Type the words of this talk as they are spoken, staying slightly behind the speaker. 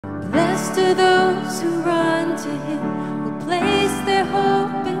Blessed are those who run to him, who place their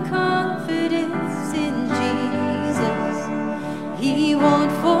hope and confidence in Jesus. He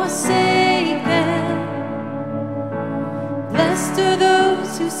won't forsake them. Blessed are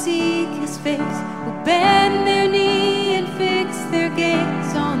those who seek his face, who bend their knee and fix their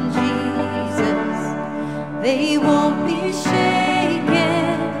gaze on Jesus. They won't be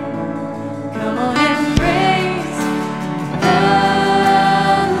shaken. Come on and praise the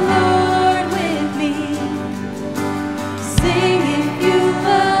Lord with me. Sing if you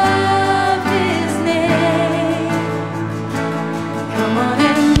love his name. Come on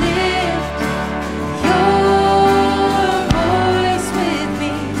and lift your voice with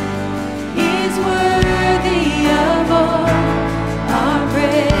me. He's worthy of all our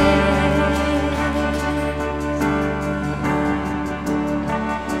praise.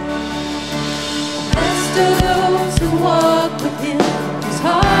 Blessed are those who walk with him, whose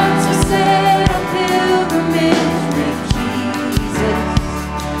hearts are set on pilgrimage with Jesus.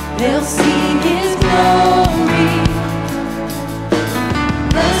 They'll see his glory.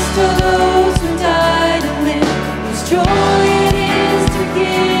 Blessed are those who die to live, whose joy it is to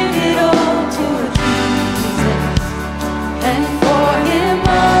give it all to Jesus, and for him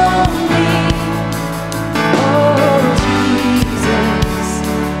only. Oh Jesus,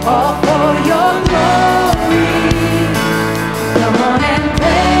 all for your glory. Come on and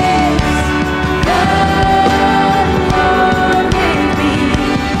praise the Lord with me.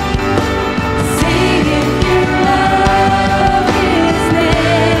 Sing if you love his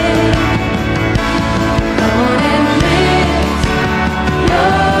name. Come on and lift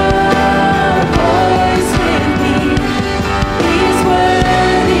your voice with me. He's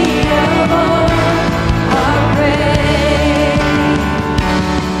worthy of all our praise.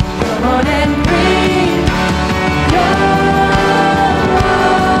 Come on and bring your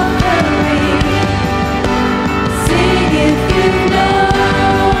offering. Sing if you know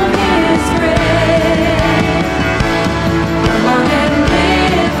his grace. Come on and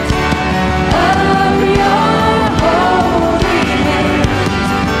lift up your holy hands.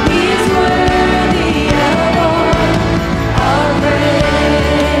 He's worthy of all our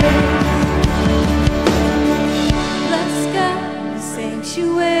praise. Bless God in the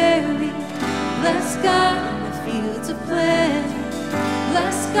sanctuary. Bless God in the fields of plenty.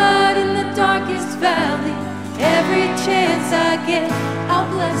 Bless God in the darkest valley. Every chance I get, I'll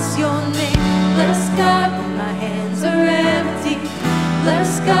bless your name. Bless God when my hands are empty.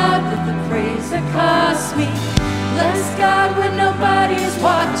 Bless God with the praise that costs me. Bless God when nobody's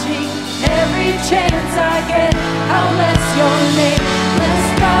watching. Every chance I get, I'll bless your name. Bless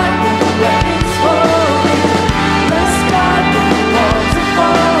God when the wedding's falling. Bless God when the walls are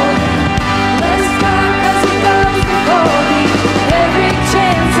falling. Bless God 'cause he goes before me. Every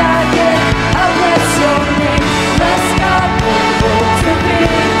chance I get, I'll bless your name. Bless God for the roads to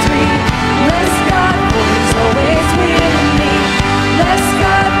victory. Bless God for he's always with me. Bless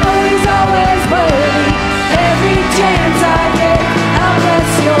God for he's always worthy. Every chance I get, I'll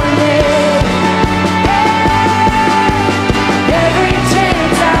bless your name. Every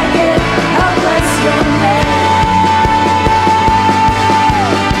chance I get, I'll bless your name.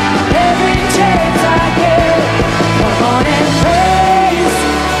 Every chance I get, come on and praise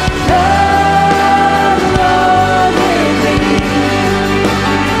the Lord with me.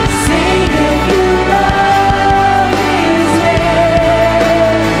 Sing if you love his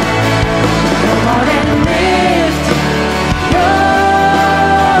name. Come on and lift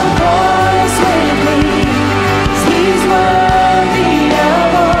your voice with me. He's worthy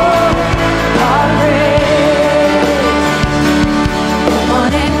of all our praise. Come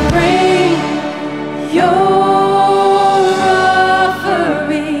on and bring your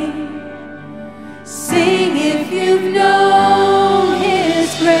offering. Sing if you've known his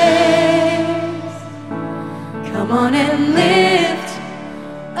grace. Come on and lift